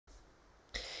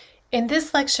In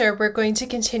this lecture, we're going to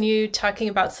continue talking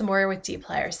about some more with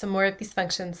dplyr, some more of these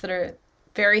functions that are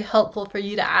very helpful for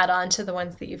you to add on to the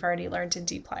ones that you've already learned in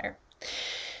dplyr.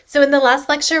 So in the last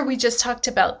lecture, we just talked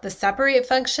about the separate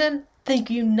function. The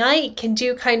unite can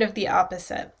do kind of the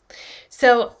opposite.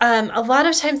 So a lot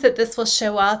of times that this will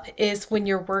show up is when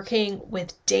you're working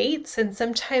with dates, and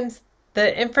sometimes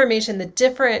the information, the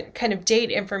different kind of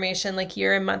date information like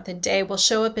year and month and day will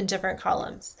show up in different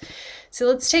columns. So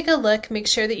let's take a look, make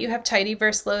sure that you have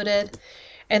tidyverse loaded,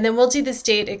 and then we'll do this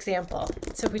date example.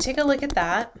 So if we take a look at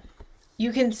that,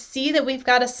 you can see that we've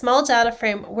got a small data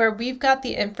frame where we've got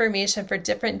the information for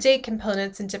different date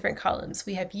components in different columns.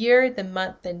 We have year, then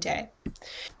month, then day.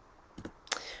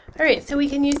 All right, so we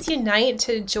can use unite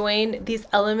to join these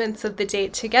elements of the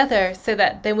date together so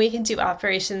that then we can do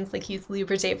operations like use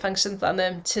LibreDate functions on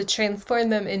them to transform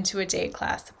them into a date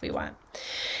class if we want.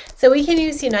 So we can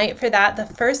use unite for that. The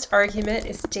first argument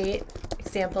is date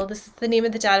example. This is the name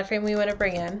of the data frame we want to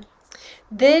bring in.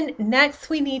 Then next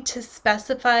we need to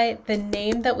specify the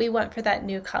name that we want for that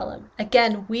new column.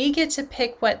 Again, we get to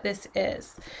pick what this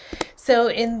is. So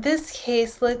in this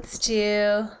case, let's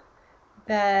do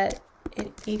that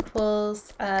it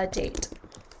equals date.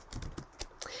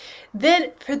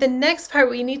 Then for the next part,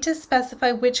 we need to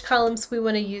specify which columns we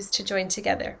want to use to join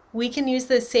together. We can use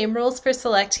the same rules for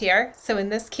select here. So in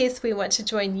this case, we want to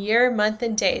join year, month,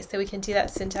 and day. So we can do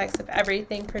that syntax of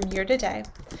everything from year to day.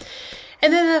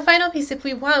 And then the final piece, if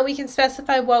we want, we can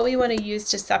specify what we want to use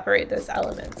to separate those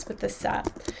elements with the set.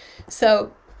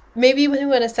 So maybe we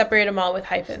want to separate them all with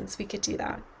hyphens. We could do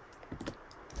that.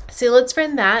 So let's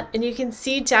run that, and you can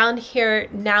see down here,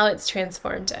 now it's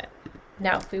transformed it.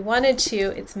 Now, if we wanted to,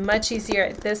 it's much easier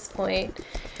at this point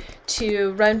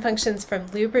to run functions from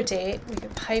LibreDate. We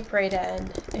could pipe right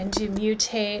in and do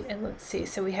mutate, and let's see.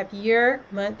 So we have year,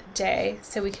 month, day.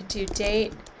 So we could do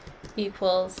date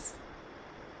equals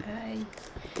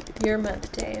year,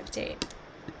 month, day of date.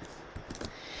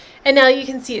 And now you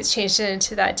can see it's changed it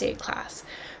into that date class.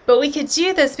 But we could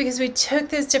do this because we took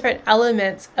those different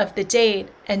elements of the date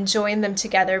and joined them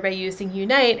together by using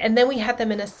unite, and then we had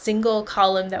them in a single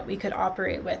column that we could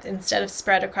operate with instead of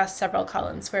spread across several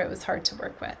columns where it was hard to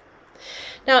work with.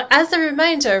 Now, as a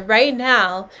reminder, right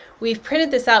now we've printed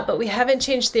this out, but we haven't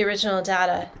changed the original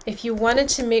data. If you wanted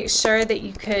to make sure that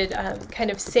you could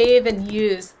kind of save and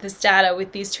use this data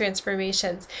with these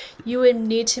transformations, you would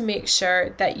need to make sure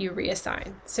that you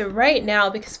reassign. So right now,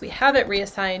 because we haven't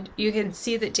reassigned, you can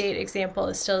see the date example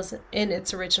is still in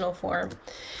its original form.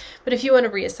 But if you want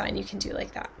to reassign, you can do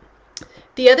like that.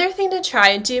 The other thing to try,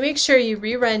 and do make sure you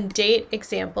rerun date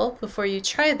example before you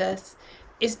try this,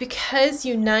 is because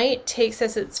unite takes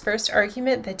as its first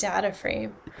argument the data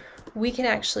frame, we can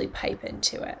actually pipe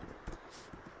into it.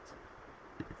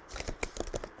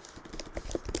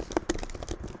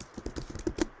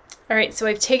 All right, so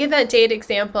I've taken that date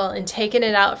example and taken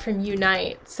it out from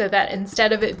unite so that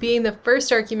instead of it being the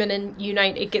first argument in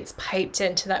unite, it gets piped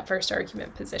into that first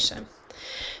argument position.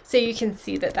 So you can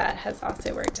see that that has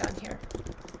also worked down here.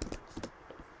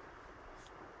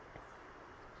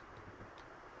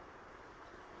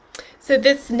 So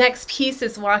this next piece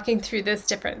is walking through those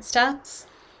different steps.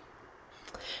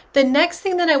 The next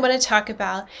thing that I want to talk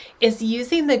about is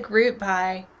using the group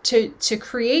by to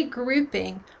create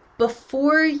grouping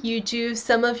before you do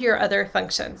some of your other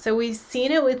functions. So we've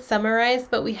seen it with summarize,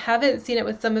 but we haven't seen it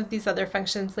with some of these other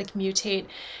functions like mutate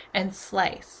and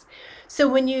slice. So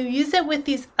when you use it with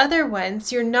these other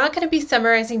ones, you're not going to be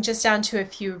summarizing just down to a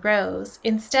few rows.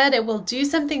 Instead, it will do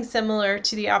something similar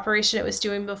to the operation it was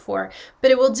doing before,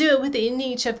 but it will do it within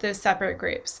each of those separate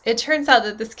groups. It turns out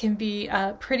that this can be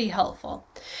pretty helpful.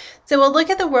 So we'll look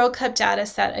at the World Cup data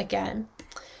set again.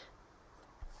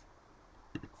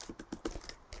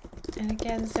 And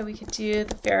again, so we could do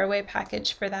the fairway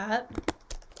package for that.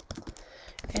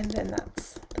 And then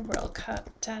that's the World Cup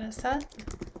data set.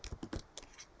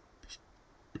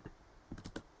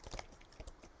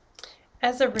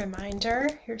 As a reminder,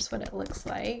 here's what it looks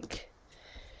like.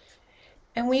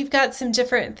 And we've got some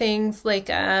different things like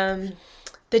the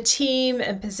team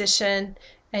and position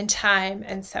and time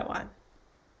and so on.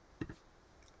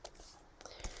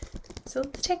 So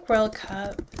let's take World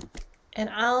Cup, and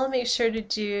I'll make sure to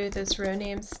do those row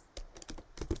names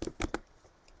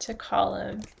to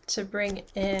column to bring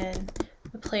in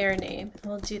the player name.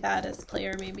 We'll do that as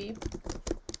player maybe.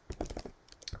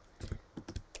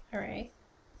 All right.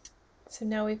 So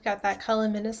now we've got that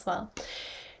column in as well.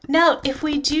 Now, if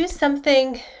we do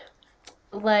something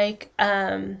like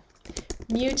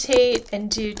mutate and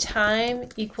do time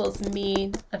equals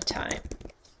mean of time.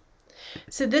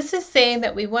 So this is saying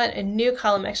that we want a new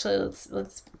column. Actually,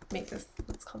 let's make this,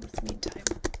 let's call this mean time.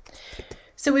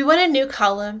 So we want a new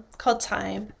column called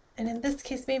time. And in this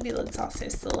case, maybe let's also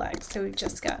select. So we've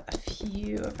just got a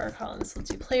few of our columns. We'll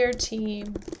do player,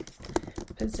 team,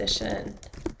 position,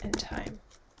 and time.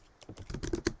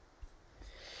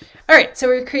 All right, so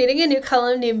we're creating a new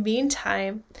column named mean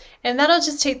time, and that'll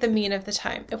just take the mean of the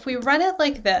time. If we run it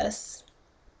like this,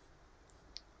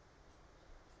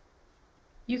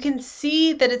 you can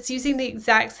see that it's using the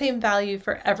exact same value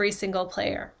for every single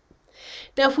player.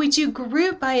 Now, if we do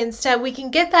group by instead, we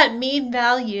can get that mean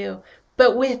value,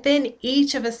 but within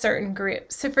each of a certain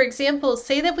group. So for example,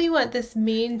 say that we want this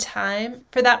mean time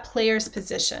for that player's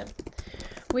position.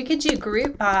 We could do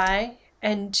group by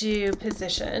and do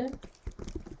position,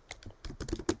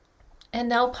 and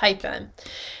now Python.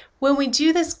 When we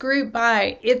do this group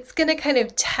by, it's going to kind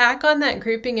of tack on that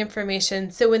grouping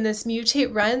information. So when this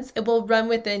mutate runs, it will run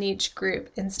within each group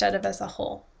instead of as a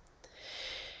whole.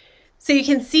 So you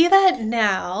can see that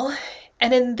now.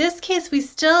 And in this case, we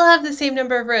still have the same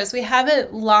number of rows. We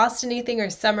haven't lost anything or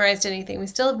summarized anything. We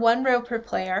still have 1 row per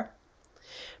player.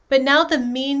 But now the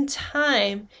mean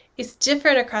time is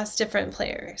different across different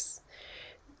players.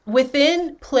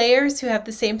 Within players who have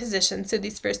the same position, so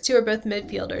these first 2 are both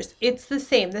midfielders, it's the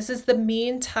same. This is the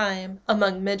mean time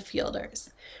among midfielders.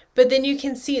 But then you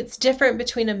can see it's different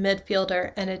between a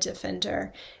midfielder and a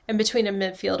defender, and between a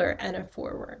midfielder and a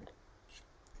forward.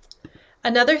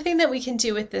 Another thing that we can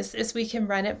do with this is we can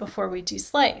run it before we do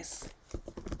slice.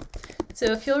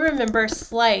 So if you'll remember,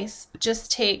 slice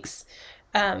just takes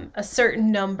a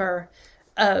certain number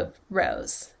of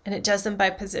rows, and it does them by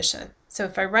position. So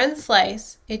if I run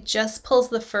slice, it just pulls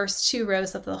the first 2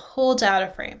 rows of the whole data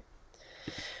frame.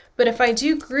 But if I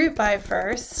do group by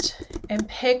first and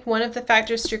pick one of the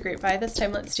factors to group by, this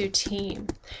time let's do team.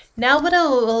 Now what it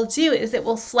will do is it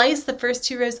will slice the first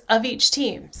 2 rows of each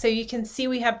team. So you can see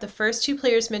we have the first 2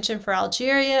 players mentioned for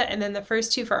Algeria, and then the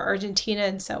first 2 for Argentina,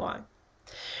 and so on.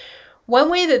 One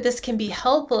way that this can be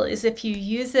helpful is if you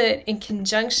use it in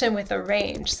conjunction with a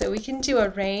range. So we can do a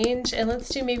range, and let's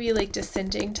do maybe like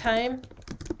descending time.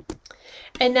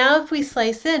 And now if we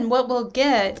slice in, what we'll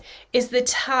get is the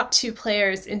top 2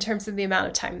 players in terms of the amount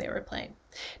of time they were playing.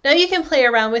 Now you can play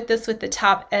around with this with the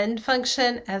top end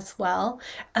function as well.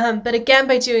 But again,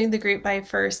 by doing the group by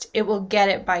first, it will get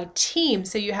it by team.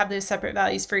 So you have those separate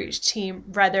values for each team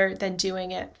rather than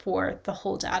doing it for the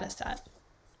whole data set.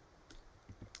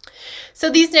 So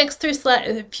these next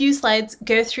few slides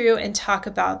go through and talk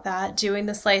about that, doing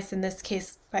the slice in this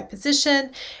case by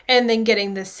position, and then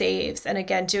getting the saves, and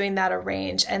again doing that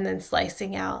arrange and then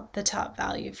slicing out the top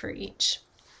value for each.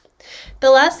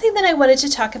 The last thing that I wanted to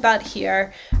talk about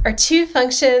here are 2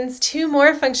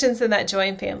 more functions in that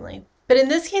join family. But in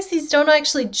this case, these don't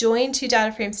actually join 2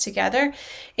 data frames together.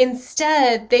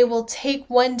 Instead, they will take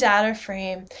one data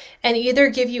frame and either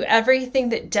give you everything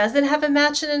that doesn't have a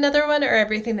match in another one or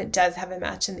everything that does have a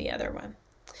match in the other one.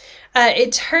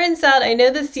 It turns out, I know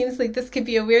this seems like this could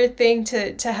be a weird thing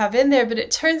to have in there, but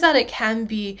it turns out it can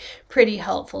be pretty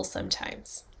helpful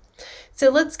sometimes. So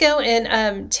let's go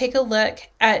and take a look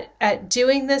at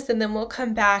doing this, and then we'll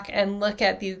come back and look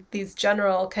at these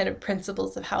general kind of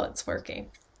principles of how it's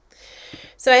working.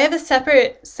 So I have a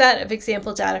separate set of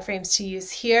example data frames to use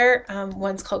here.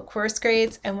 One's called course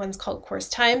grades and one's called course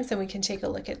times, and we can take a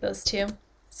look at those 2.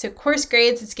 So course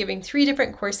grades is giving 3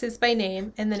 different courses by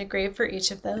name and then a grade for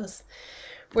each of those.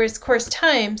 Whereas course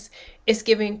times is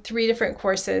giving 3 different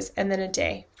courses and then a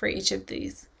day for each of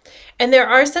these. And there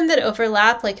are some that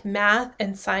overlap, like math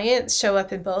and science show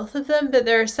up in both of them, but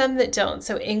there are some that don't.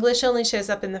 So English only shows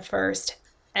up in the first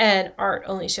and art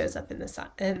only shows up in the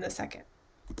second.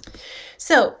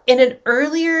 So in an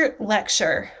earlier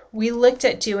lecture, we looked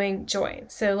at doing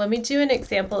joins. So let me do an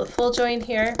example of full join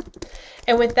here.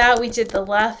 And with that, we did the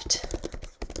left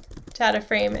data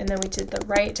frame, and then we did the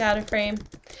right data frame.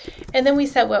 And then we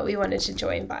set what we wanted to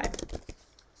join by.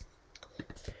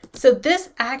 So this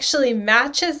actually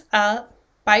matches up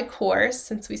by course,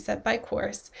 since we set by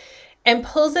course, and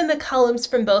pulls in the columns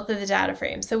from both of the data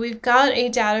frames. So we've got a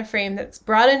data frame that's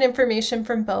brought in information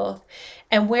from both,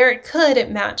 and where it could, it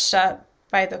matched up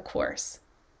by the course.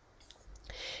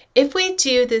 If we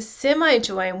do this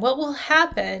semi-join, what will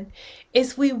happen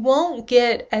is we won't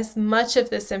get as much of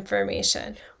this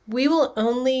information. We will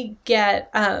only get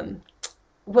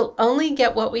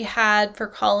what we had for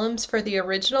columns for the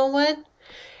original one,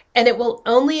 and it will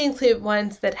only include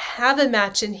ones that have a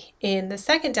match in the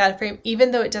second data frame,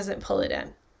 even though it doesn't pull it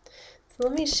in. So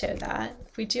let me show that.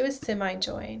 If we do a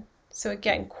semi-join, so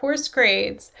again, course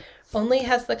grades only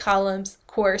has the columns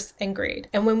course and grade.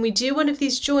 And when we do one of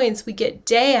these joins, we get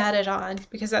day added on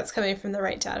because that's coming from the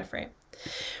right data frame.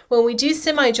 When we do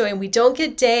semi-join, we don't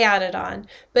get day added on,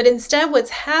 but instead what's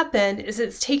happened is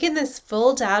it's taken this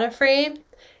full data frame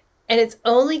and it's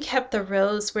only kept the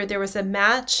rows where there was a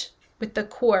match with the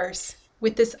course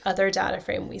with this other data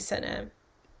frame we sent in.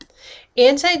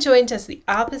 Anti-join does the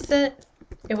opposite.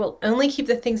 It will only keep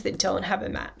the things that don't have a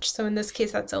match. So in this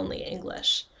case, that's only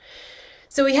English.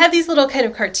 So we have these little kind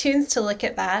of cartoons to look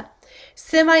at that.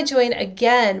 Semi-join,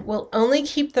 again, will only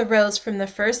keep the rows from the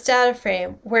first data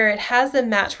frame where it has a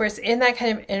match, where it's in that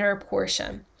kind of inner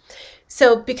portion.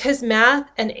 So because math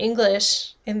and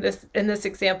English in this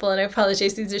example, and I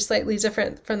apologize, these are slightly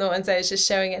different from the ones I was just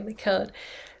showing in the code.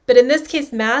 But in this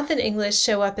case, math and English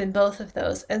show up in both of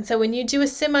those. And so when you do a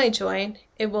semi-join,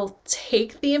 it will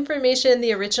take the information in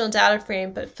the original data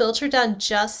frame, but filter down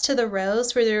just to the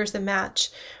rows where there's a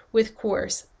match with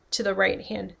course to the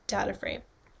right-hand data frame.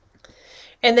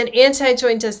 And then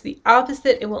anti-join does the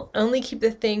opposite. It will only keep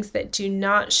the things that do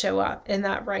not show up in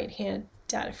that right-hand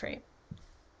data frame.